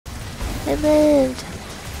I lived.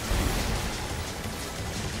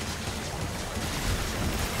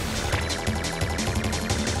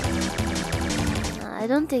 I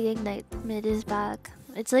don't think Ignite mid is back.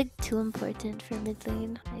 It's like too important for mid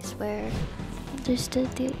lane, I swear. Understood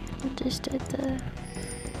the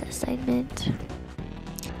assignment.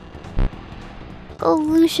 Go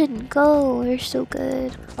Lucian, go! We're so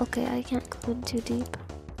good. Okay, I can't go in too deep.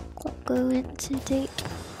 Can't go in too deep.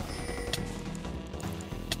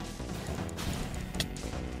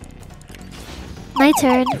 My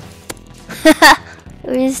turn.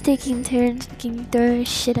 We're just taking turns fucking throwing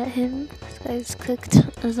shit at him. This guy's cooked.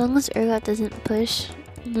 As long as Urgot doesn't push,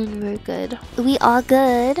 then we're good. We are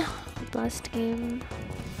good. Last game.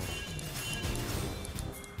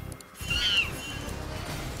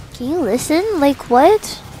 Can you listen? Like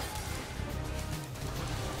what?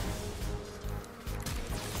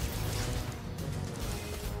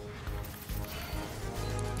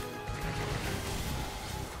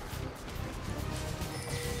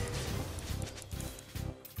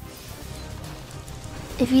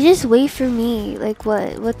 If you just wait for me, like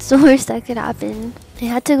what? What's the worst that could happen? I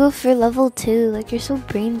had to go for level 2. Like, you're so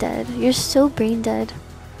brain dead. You're so brain dead.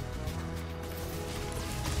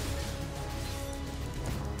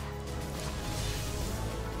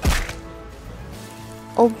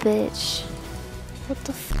 Oh, bitch. What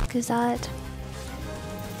the fuck is that?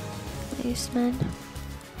 Nice, man.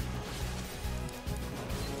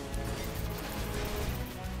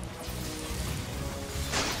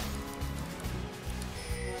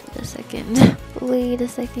 Wait a second. Wait a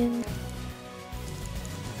second.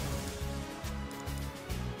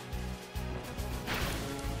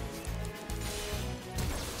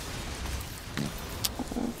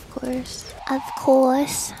 Of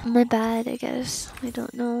course. My bad, I guess. I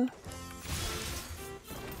don't know.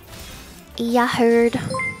 Yeah, heard.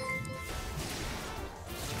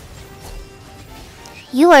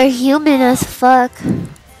 You are human as fuck.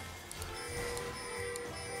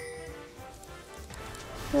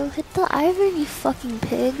 Yo, hit the iron, you fucking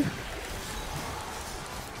pig.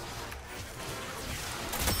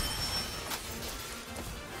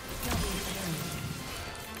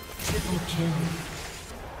 Triple kill.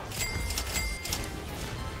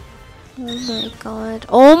 Oh my god.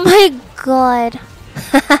 Oh my god.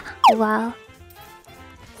 Wow.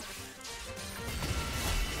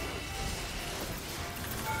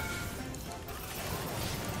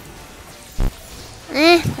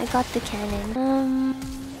 I got the cannon.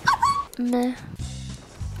 Meh.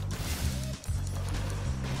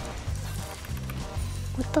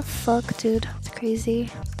 What the fuck, dude? That's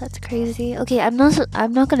crazy. That's crazy. Okay, I'm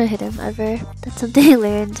not gonna hit him ever. That's something I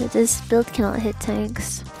learned. This build cannot hit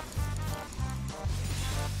tanks.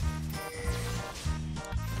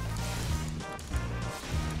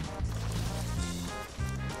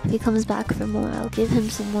 If he comes back for more, I'll give him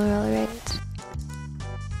some more, alright?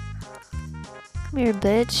 Come here,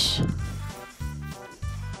 bitch.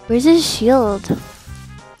 Where's his shield?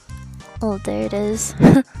 Oh, there it is.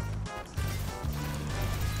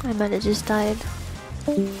 I might have just died.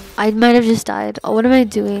 Oh, what am I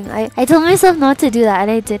doing? I told myself not to do that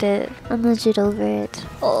and I did it. I'm legit over it.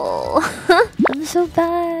 Oh, I'm so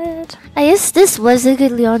bad. I guess this was a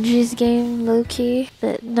good Leandri's game, low-key.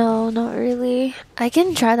 But no, not really. I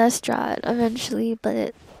can try that strat eventually,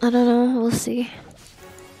 but I don't know. We'll see.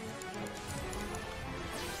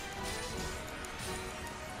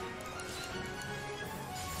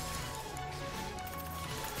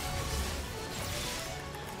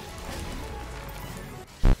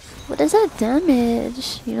 What is that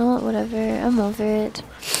damage? You know what, whatever. I'm over it.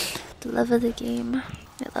 The love of the game.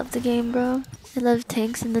 I love the game, bro. I love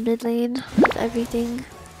tanks in the mid lane. Love everything.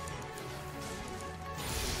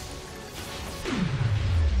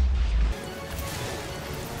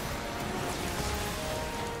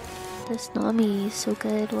 This Nami is so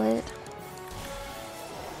good, what?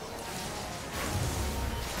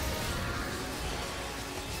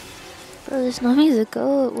 Bro, this Nami's a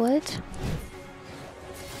goat, what?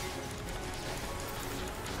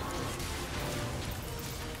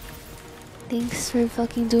 Thanks for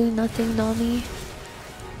fucking doing nothing, Nami.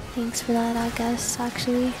 Thanks for that, I guess,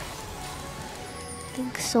 actually.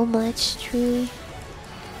 Thanks so much, truly.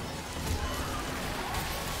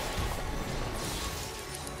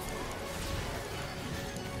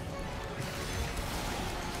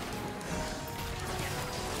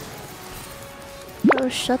 Bro,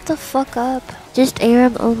 shut the fuck up. Just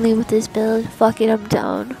ARAM only with this build. Fuck it, I'm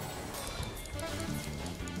down.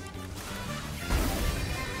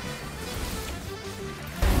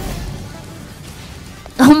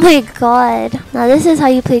 Oh my god. Now this is how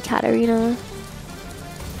you play Katarina.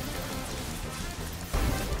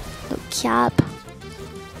 cap.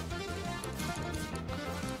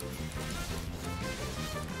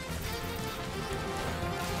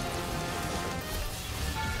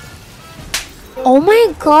 Oh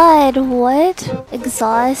my god, what?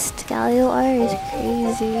 Exhaust Galio R is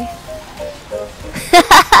crazy.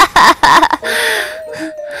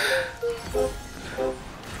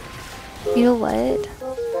 You know what?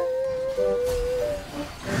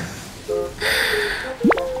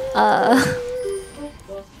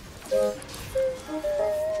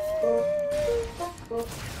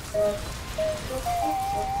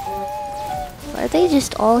 Why are they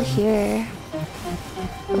just all here?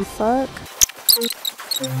 The fuck?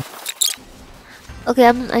 Okay,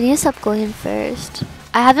 I need to stop going first.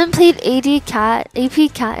 I haven't played AP cat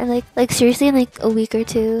in like seriously in like a week or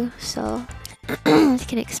two, so I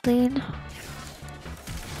can explain.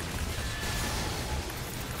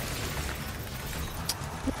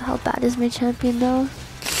 How bad is my champion though?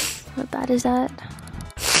 How bad is that?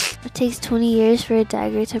 It takes 20 years for a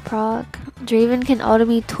dagger to proc. Draven can auto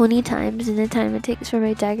me 20 times in the time it takes for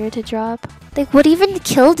my dagger to drop. Like, what even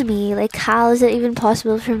killed me? Like, how is it even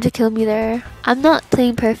possible for him to kill me there? I'm not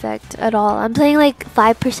playing perfect at all. I'm playing like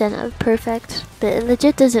 5% of perfect. But it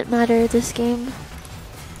legit doesn't matter this game.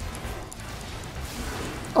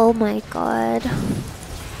 Oh my god.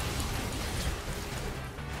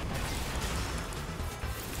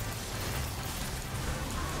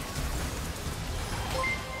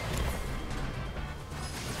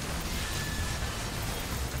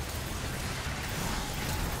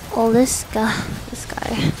 Oh, this guy.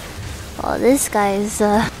 Oh, this guy is,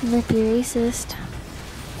 might be racist.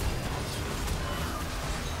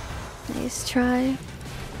 Nice try.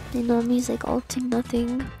 I know he's like ulting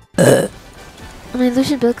nothing. I'm a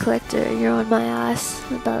Lucian build collector. You're on my ass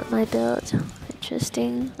about my build.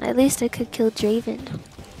 Interesting. At least I could kill Draven.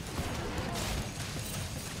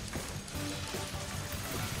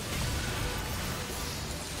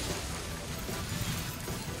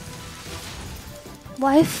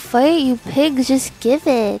 Why fight, you pigs? Just give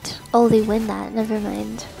it. Oh, they win that. Never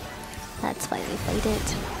mind. That's why they fight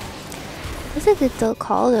it. That's a good little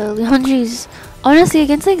call though. Leandri's honestly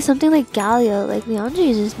against like something like Galio, like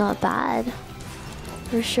Leandri's is not bad.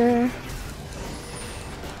 For sure.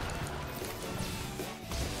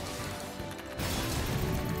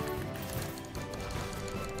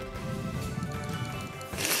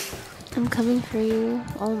 I'm coming for you.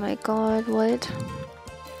 Oh my god, what?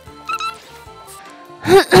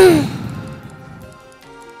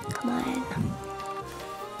 Come on.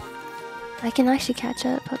 I can actually catch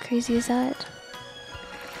up. How crazy is that?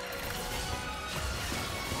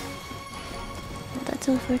 That's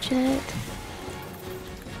unfortunate.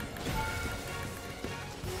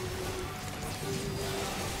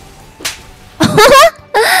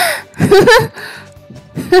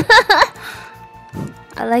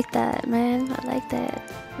 I like that, man. I like that.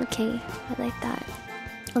 Okay, I like that.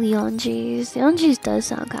 Leandri's. Leandri's does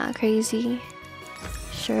sound kind of crazy.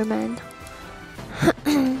 Sure, man.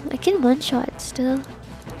 I can one-shot still.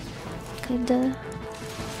 Kinda.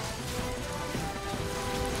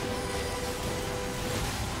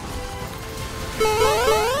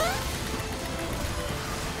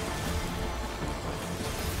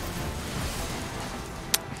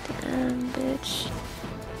 Damn, bitch.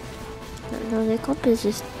 No, their comp is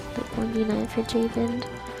just like 1v9 for Draven.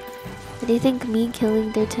 Do they think me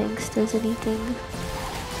killing their tanks does anything?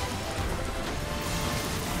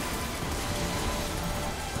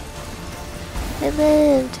 I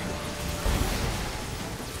lived!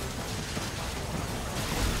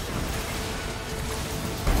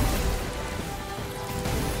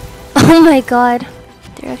 Oh my god!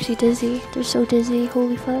 They're actually dizzy. They're so dizzy.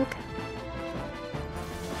 Holy fuck.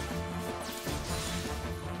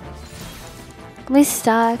 My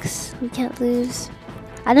stacks. We can't lose.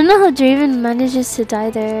 I don't know how Draven manages to die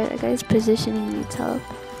there. That guy's positioning needs help.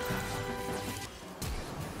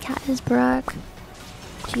 Cat is Brock.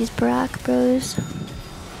 Jeez, Brock, bros.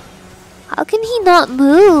 How can he not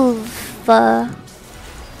move?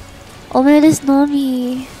 Oh man, this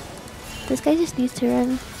Nami. This guy just needs to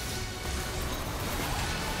run.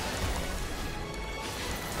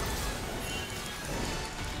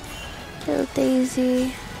 Kill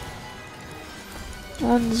Daisy.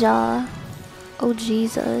 Onja. Oh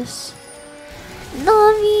Jesus.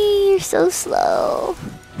 Nami, you're so slow.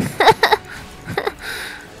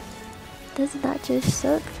 Doesn't that just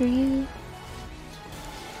suck for you?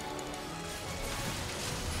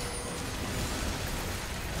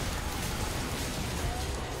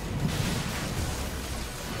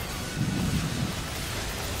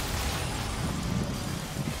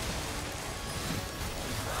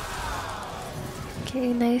 Okay,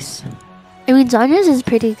 Okay, nice. I mean, Zanya's is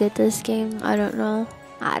pretty good this game. I don't know.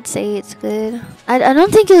 I'd say it's good. I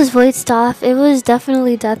don't think it was Void Staff. It was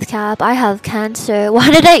definitely Death Cap. I have cancer. Why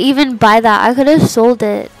did I even buy that? I could have sold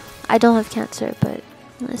it. I don't have cancer, but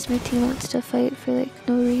unless my team wants to fight for like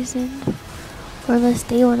no reason. Or unless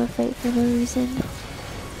they want to fight for no reason.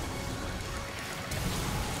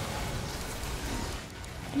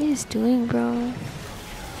 What are you guys doing, bro? You're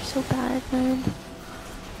so bad, man.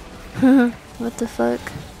 What the fuck?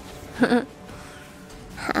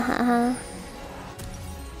 I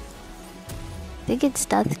think it's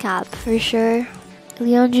Death Cap for sure.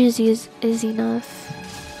 Leandri's is enough.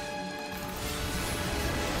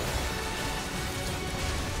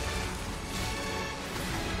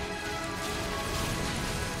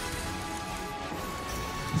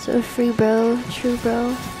 So free, bro. True,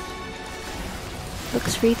 bro.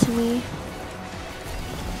 Looks free to me.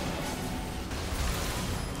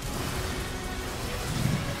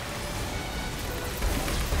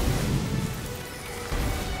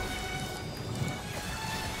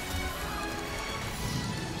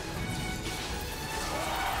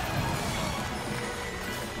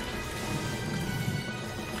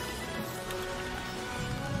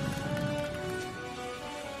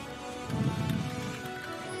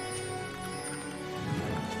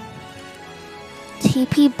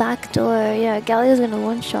 TP backdoor. Yeah, Galio's gonna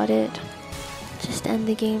one-shot it. Just end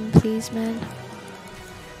the game, please, man.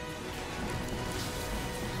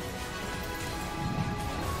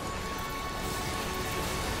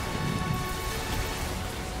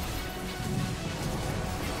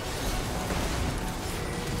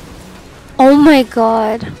 Oh my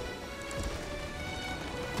god.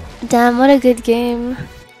 Damn, what a good game.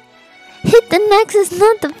 Hit the Nexus,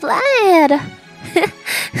 not the Vlad!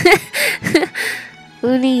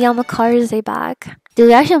 Uni Yamakaze back. Dude,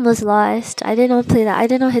 we actually almost lost. I did not play that. I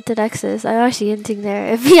did not hit the Nexus. I'm actually hinting there.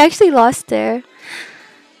 If we actually lost there.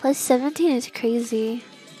 Plus 17 is crazy.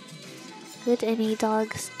 Good NA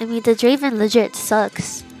dogs. I mean, the Draven legit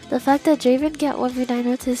sucks. The fact that Draven get 1v9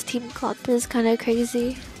 with his team comp is kind of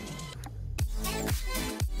crazy.